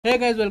Hey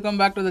guys, welcome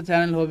back to the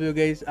channel. Hope you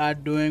guys are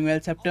doing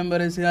well. September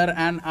is here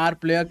and our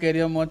player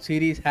career mode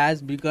series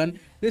has begun.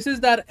 This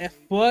is our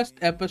first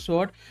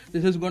episode.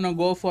 This is gonna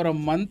go for a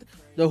month,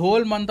 the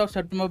whole month of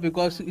September,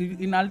 because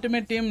in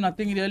Ultimate Team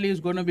nothing really is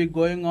gonna be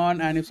going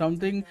on, and if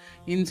something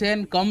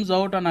insane comes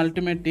out on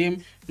Ultimate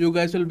Team, you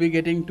guys will be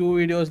getting 2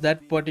 videos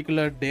that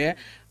particular day.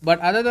 But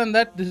other than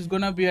that, this is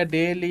gonna be a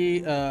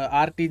daily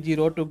RTG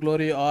Road to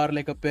Glory or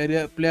like a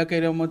player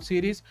career mode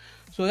series.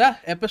 So yeah,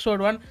 episode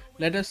 1,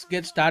 let us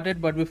get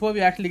started. But before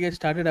we actually get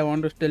started, I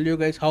want to tell you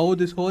guys how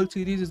this whole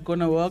series is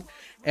gonna work.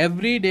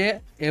 Every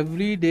day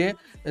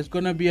there's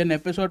gonna be an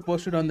episode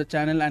posted on the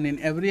channel, and in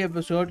every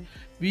episode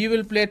we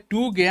will play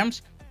 2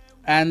 games,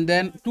 and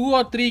then 2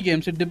 or 3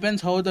 games, it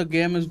depends how the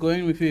game is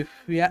going. If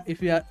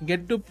we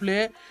get to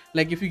play,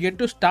 like if you get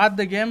to start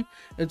the game,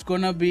 it's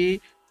gonna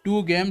be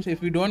 2 games.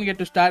 If we don't get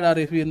to start, or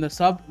if we in the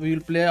sub, we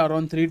will play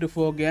around 3 to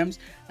 4 games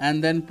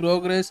and then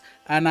progress.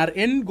 And our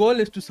end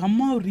goal is to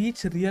somehow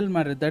reach Real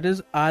Madrid. That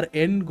is our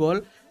end goal.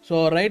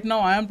 So right now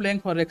I am playing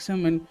for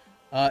Wrexham in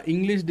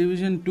English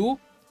Division 2,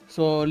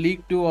 so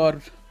League 2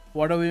 or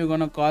whatever you're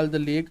gonna call the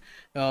league.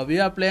 We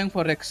are playing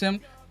for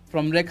Wrexham.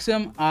 From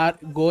Wrexham, our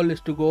goal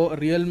is to go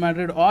Real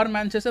Madrid or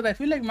Manchester. I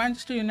feel like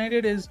Manchester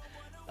United is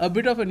a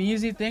bit of an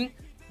easy thing,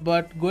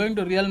 but going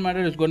to Real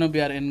Madrid is going to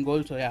be our end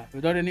goal. So yeah,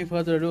 without any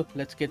further ado,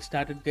 let's get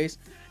started, guys.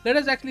 Let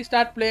us actually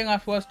start playing our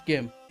first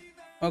game.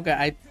 Okay,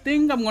 I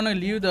think I'm going to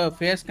leave the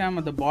face cam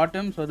at the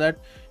bottom so that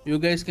you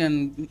guys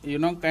can,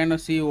 kind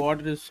of see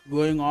what is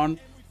going on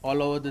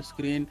all over the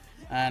screen,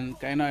 and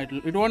kind of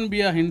it won't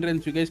be a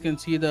hindrance. You guys can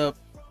see the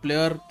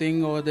player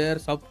thing over there,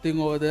 sub thing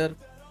over there,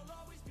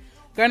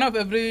 kind of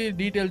every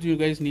details you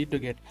guys need to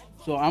get.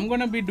 So I'm going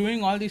to be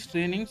doing all these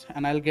trainings,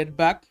 and I'll get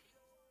back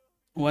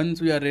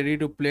once we are ready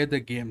to play the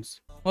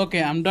games.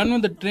 Okay, I'm done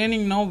with the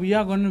training now. We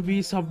are going to be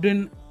subbed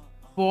in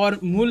for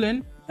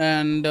Mullen,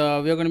 and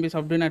we are going to be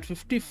subbed in at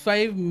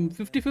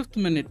 55th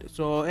minute.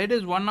 So it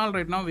is 1-1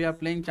 right now. We are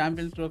playing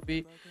Champions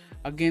Trophy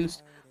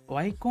against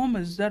Wycombe.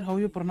 Is that how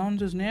you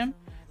pronounce his name?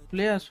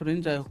 Players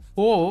Fringe, I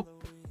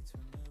hope.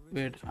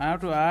 Wait, I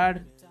have to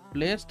add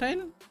play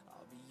style.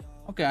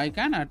 Okay, I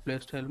can add play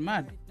style.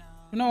 Mad.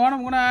 You know what? I'm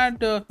going to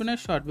add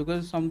finish shot,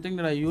 because it's something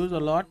that I use a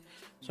lot.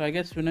 So I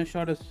guess finish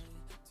shot is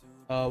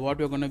what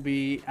we're going to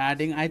be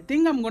adding. I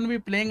think I'm going to be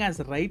playing as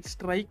right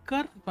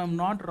striker, if I'm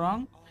not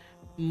wrong.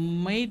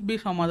 Might be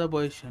some other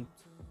position.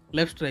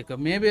 Left striker,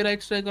 maybe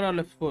right striker or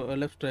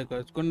left striker.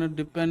 It's going to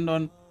depend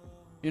on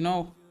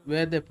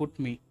where they put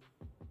me.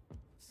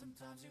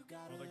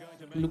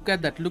 Look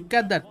at that,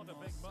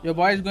 your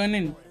boy is going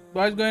in.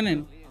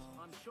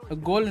 A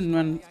goal in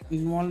one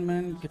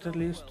involvement, get at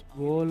least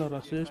goal or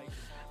assist.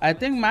 I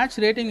think match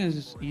rating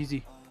is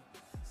easy.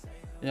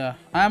 Yeah,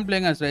 I am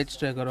playing as right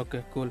striker.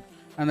 Okay, cool.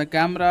 And the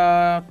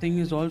camera thing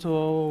is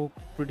also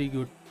pretty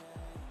good.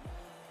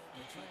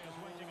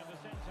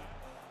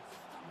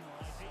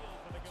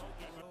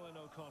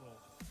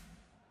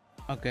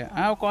 Okay, I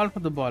have called for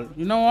the ball.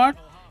 You know what?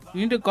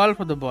 We need to call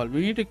for the ball.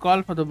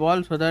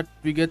 So that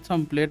we get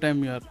some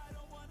playtime here.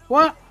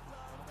 What?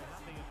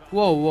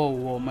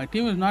 Whoa. My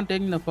team is not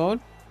taking the foul.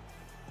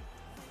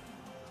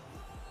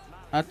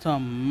 That's a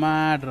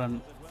mad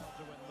run.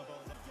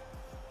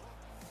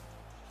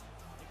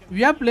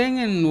 We are playing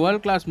in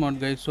world class mode,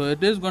 guys, so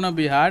it is gonna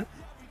be hard.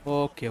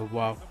 Okay,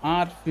 wow,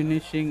 our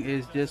finishing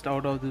is just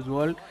out of this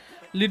world.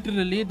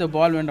 Literally the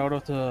ball went out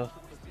of the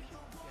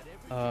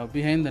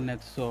behind the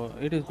net, so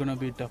it is gonna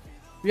be tough.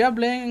 We are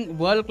playing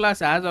world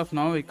class as of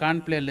now. We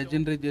can't play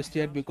legendary just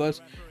yet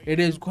because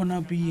it is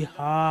gonna be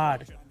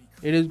hard.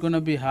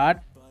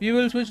 We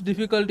will switch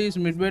difficulties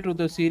midway through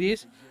the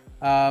series.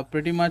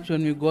 Pretty much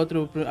when we go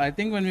through, I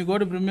think when we go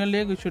to Premier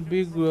League, it should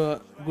be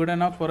good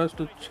enough for us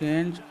to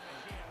change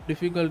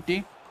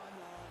difficulty.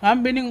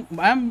 I'm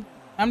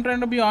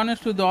trying to be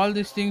honest with all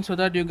these things so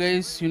that you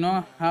guys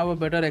have a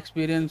better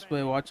experience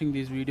by watching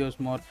these videos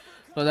more,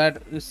 so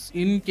that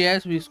in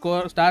case we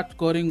start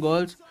scoring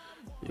goals,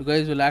 you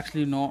guys will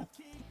actually know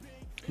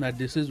that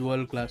this is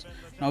world class.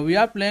 Now we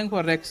are playing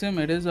for Wrexham.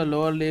 It is a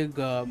lower league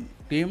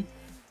team,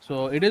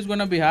 so it is going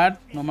to be hard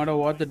no matter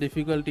what the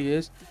difficulty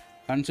is,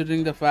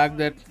 considering the fact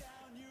that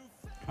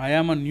I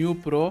am a new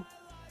pro.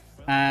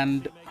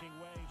 And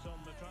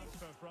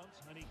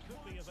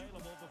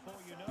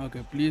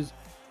okay, please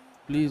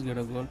get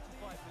a goal.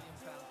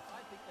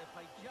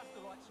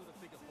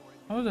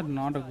 How is that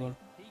not a goal?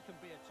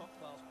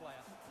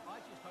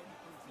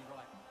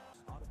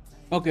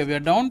 Okay, we are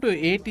down to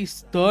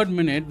 83rd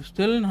minute. We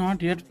still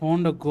not yet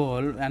found a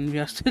goal, and we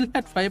are still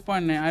at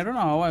 5.9. I don't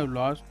know how I've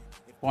lost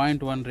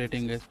 0.1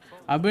 rating, guys.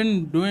 I've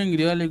been doing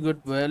really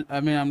good.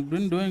 I've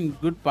been doing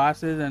good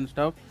passes and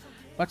stuff,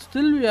 but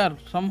still we are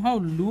somehow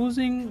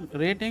losing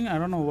rating. I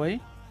don't know why.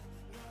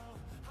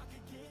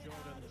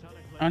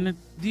 And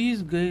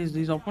these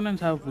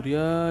opponents have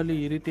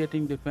really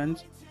irritating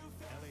defense,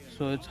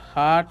 so it's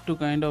hard to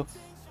kind of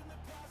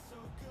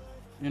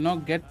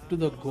get to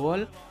the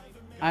goal.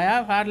 I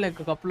have had like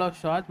a couple of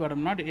shots, but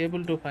I'm not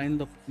able to find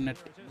the net.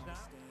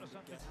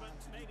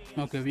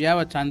 Okay, we have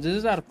a chance. This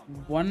is our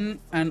one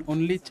and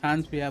only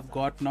chance we have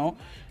got now.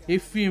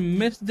 If we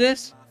miss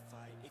this,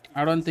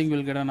 I don't think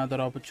we'll get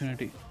another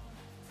opportunity.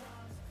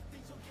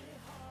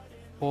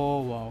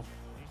 Oh wow.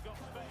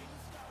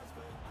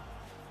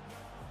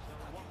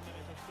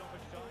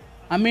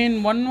 I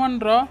mean, 1-1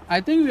 draw.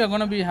 I think we are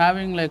gonna be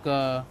having like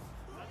a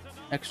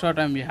extra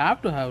time. We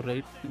have to have,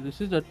 right?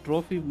 This is a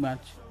trophy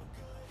match.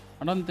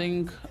 I don't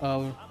think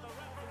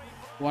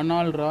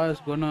 1-1 draw is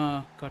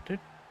gonna cut it.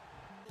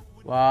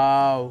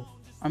 Wow.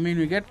 I mean,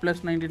 we get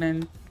plus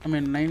 99. I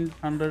mean,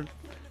 900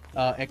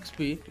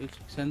 XP, which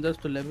sends us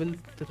to level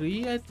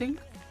 3. I think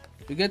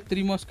we get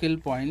 3 more skill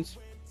points.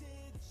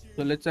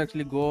 So let's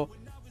actually go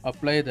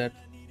apply that.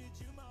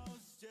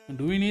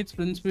 Do we need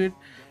sprint speed?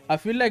 I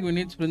feel like we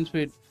need sprint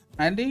speed.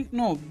 I think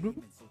no.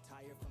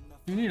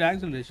 We need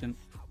acceleration.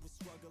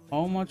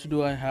 How much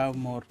do I have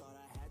more?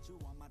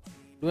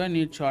 Do I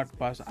need short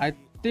pass? I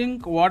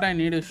think what I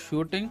need is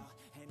shooting.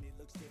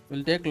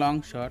 We'll take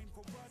long shot.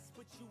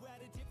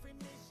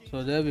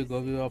 So there we go.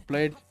 We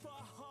applied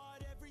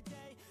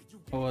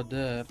over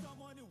there.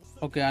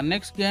 Okay, our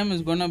next game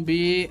is gonna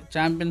be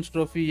Champions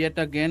Trophy yet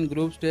again,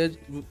 group stage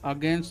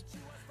against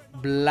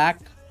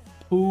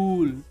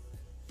Blackpool.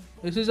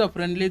 This is a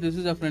friendly.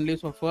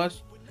 So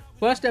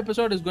first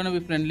episode is gonna be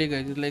friendly,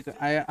 guys. It's like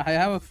I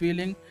have a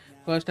feeling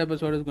first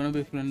episode is gonna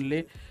be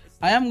friendly.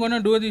 I am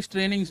gonna do these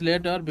trainings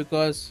later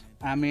because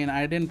I mean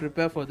I didn't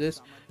prepare for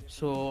this,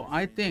 so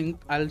I think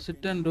I'll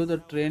sit and do the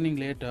training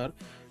later.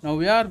 Now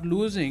we are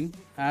losing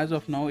as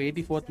of now.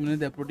 84th minute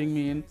they're putting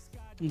me in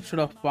instead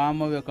of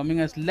Palmer. We are coming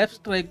as left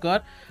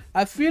striker.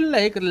 I feel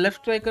like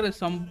left striker is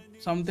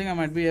something I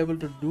might be able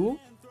to do.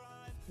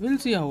 We'll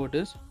see how it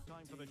is.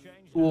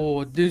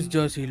 Oh, this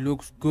jersey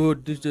looks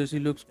good.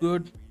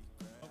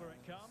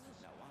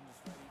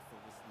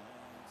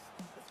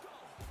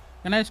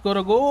 Can I score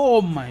a goal?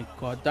 Oh my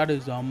god, that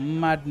is a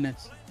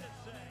madness.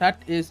 I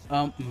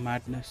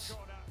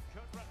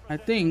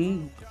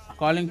think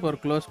calling for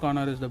close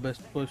corner is the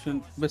best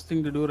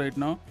thing to do right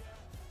now.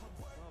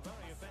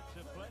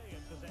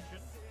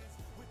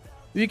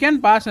 We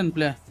can pass and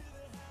play.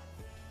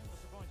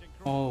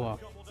 Oh wow.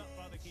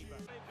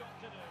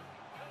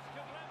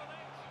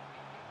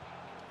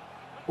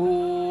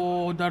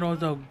 Oh, that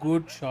was a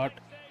good shot.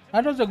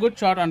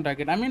 On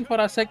target. I mean, for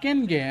our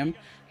second game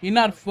in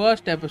our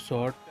first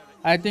episode,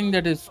 I think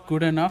that is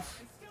good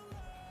enough.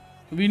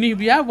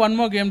 We have one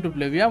more game to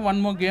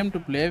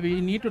play.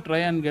 We need to try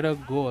and get a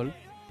goal.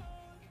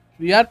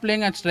 We are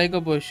playing at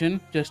striker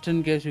position, just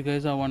in case you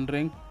guys are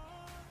wondering.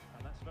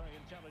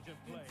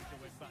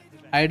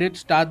 I did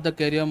start the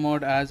career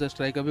mode as a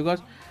striker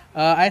because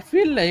I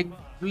feel like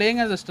playing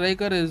as a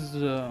striker is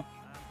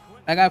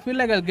like I feel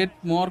like I'll get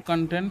more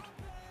content.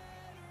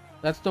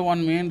 That's the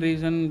one main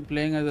reason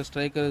playing as a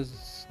striker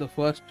is the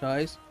first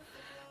choice.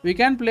 We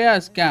can play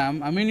as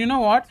Cam. I mean, you know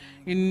what?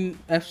 In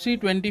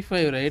FC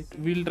 25, right?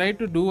 We'll try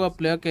to do a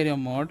player career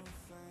mode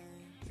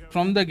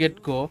from the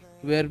get-go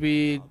where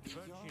we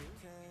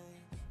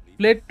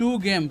play two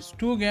games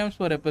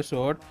per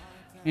episode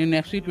in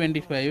FC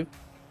 25,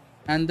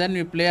 and then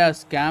we play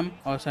as Cam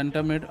or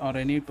center mid or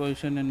any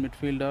position in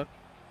midfielder.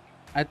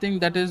 I think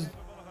that is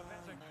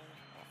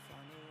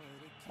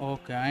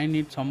okay. I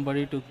need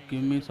somebody to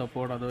give me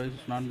support, otherwise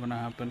it's not gonna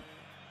happen.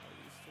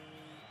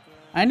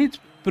 I need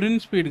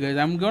sprint speed, guys.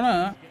 I'm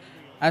gonna,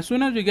 as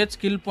soon as we get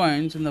skill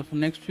points in the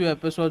next few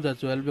episodes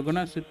as well, we're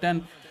gonna sit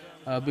and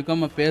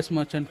become a pace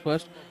merchant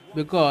first,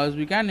 because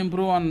we can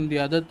improve on the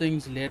other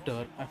things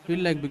later. I feel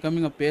like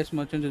becoming a pace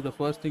merchant is the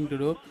first thing to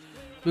do,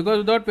 because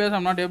without pace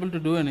I'm not able to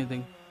do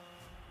anything.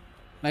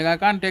 Like I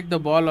can't take the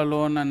ball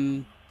alone,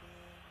 and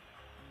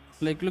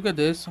like look at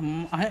this,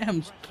 I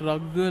am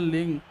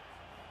struggling.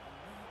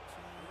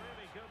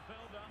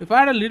 If I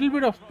had a little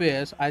bit of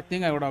pace, I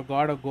think I would have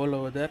got a goal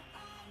over there.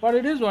 But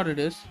it is what it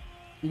is.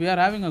 We are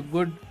having a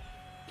good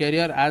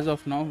career as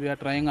of now. We are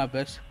trying our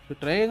best. We're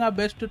trying our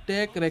best to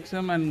take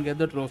Wrexham and get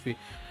the trophy.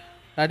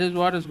 That is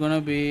what is going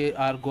to be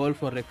our goal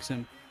for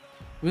Wrexham.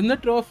 Win the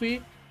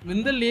trophy,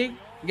 win the league,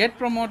 get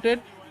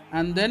promoted,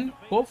 and then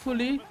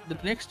hopefully the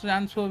next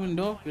transfer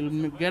window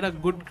we'll get a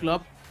good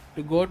club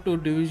to go to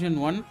Division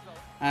 1,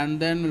 and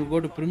then we'll go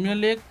to Premier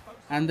League,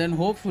 and then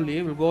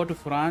hopefully we'll go to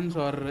France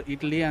or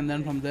Italy, and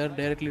then from there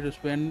directly to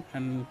Spain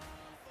and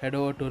head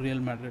over to Real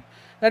Madrid.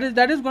 That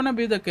is going to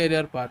be the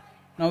career path.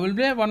 Now we'll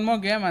play one more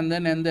game and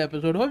then end the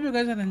episode. Hope you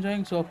guys are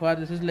enjoying so far.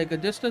 This is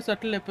like just a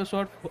subtle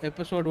episode,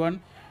 episode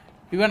 1.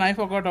 Even I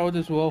forgot how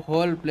this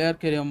whole player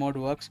career mode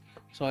works.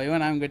 So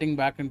even I'm getting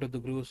back into the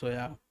groove. So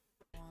yeah.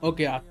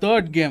 Okay,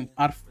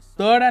 our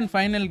third and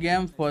final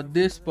game for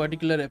this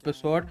particular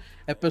episode,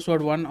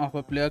 episode 1 of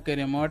a player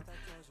career mode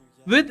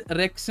with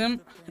Wrexham,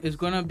 is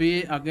gonna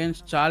be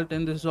against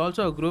Charlton. This is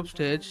also a group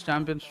stage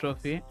Champions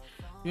Trophy.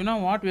 You know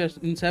what? We are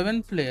in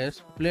 7th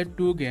place, played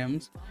 2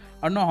 games.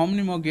 I don't know how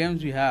many more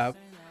games we have.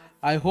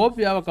 I hope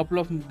we have a couple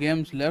of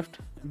games left.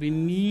 We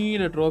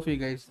need a trophy,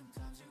 guys.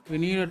 We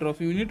need a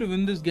trophy. We need to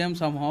win this game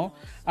somehow.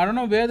 I don't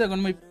know where they're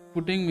going to be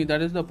putting me.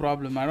 That is the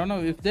problem. I don't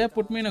know. If they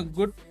put me in a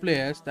good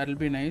place, that will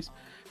be nice.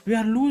 We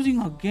are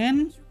losing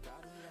again.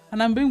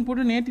 and I'm being put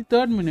in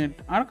 83rd minute.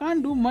 I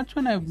can't do much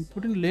when I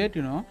put in late,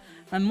 you know,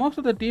 and most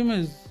of the team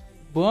is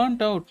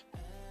burnt out,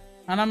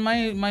 and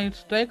my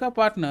striker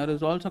partner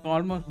is also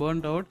almost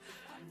burnt out.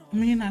 I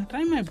mean, I'll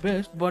try my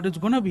best, but it's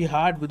gonna be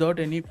hard without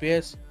any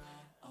pace.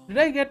 Did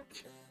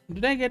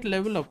I get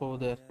level up over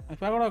there?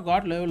 If I would have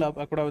got level up,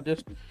 I could have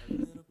just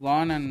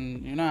gone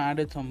and, you know,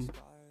 added some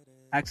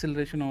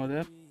acceleration over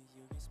there.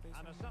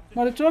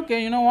 But it's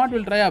okay, you know what?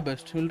 We'll try our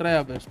best.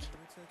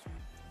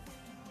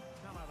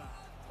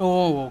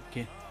 Oh,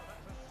 okay.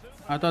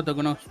 I thought they're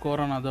gonna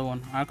score another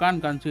one. I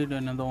can't concede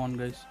another one,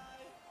 guys.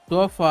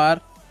 So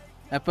far,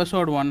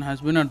 episode 1 has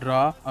been a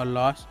draw, a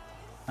loss,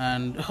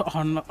 and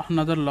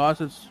another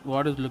loss is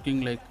what is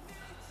looking like.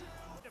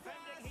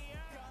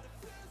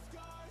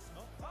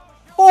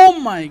 Oh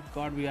my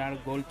god, we had a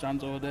goal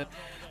chance over there.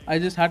 I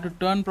just had to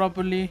turn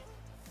properly.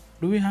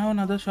 Do we have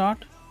another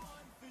shot?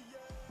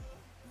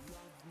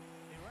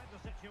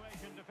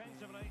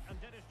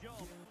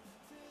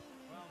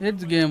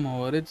 It's game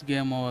over,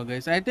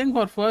 guys. I think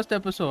for first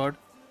episode,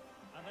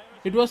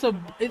 it was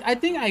I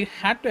think I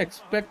had to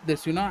expect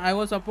this, you know. I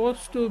was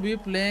supposed to be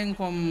playing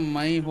from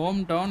my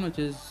hometown, which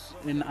is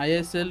in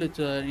ISL. It's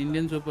a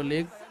Indian Super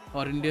League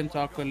or Indian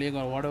Soccer League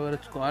or whatever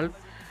it's called.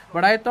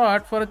 But I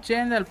thought for a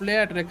change I'll play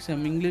at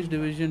Wrexham, English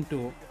Division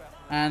 2,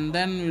 and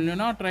then, you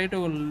know, try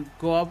to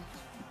go up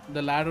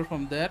the ladder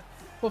from there.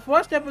 For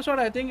first episode,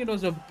 I think it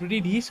was a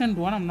pretty decent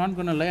one. I'm not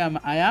gonna lie.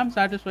 I am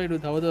satisfied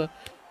with how the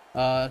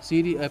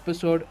series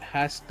episode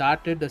has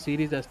started. The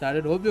series has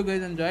started. Hope you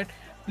guys enjoyed.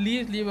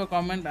 Please leave a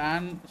comment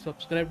and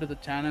subscribe to the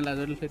channel as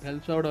well. It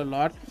helps out a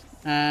lot,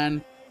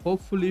 and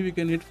hopefully we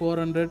can hit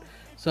 400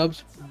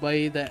 subs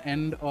by the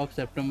end of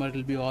September.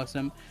 It'll be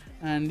awesome.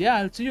 And yeah,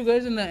 I'll see you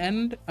guys in the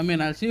end.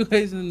 I'll see you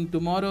guys in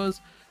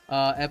tomorrow's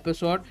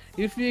episode.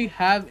 If we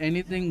have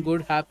anything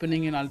good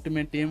happening in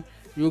Ultimate Team,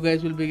 you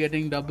guys will be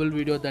getting double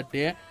video that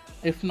day.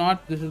 If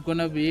not, this is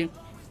gonna be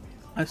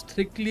a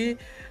strictly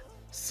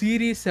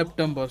series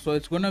September, so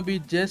it's gonna be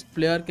just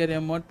player career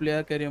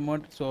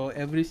mode. So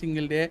every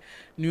single day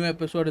new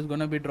episode is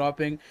gonna be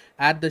dropping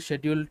at the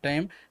scheduled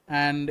time,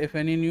 and if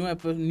any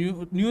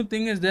new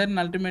thing is there in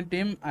Ultimate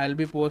Team, I'll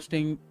be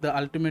posting the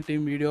Ultimate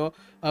Team video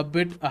a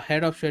bit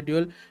ahead of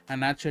schedule,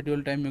 and at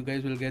scheduled time you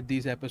guys will get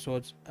these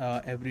episodes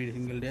every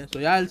single day. So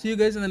yeah, I'll see you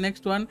guys in the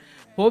next one.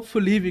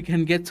 Hopefully we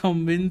can get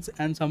some wins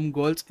and some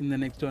goals in the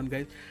next one,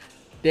 guys.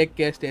 Take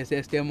care, stay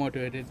safe, stay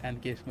motivated, and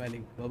keep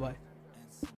smiling. Bye bye.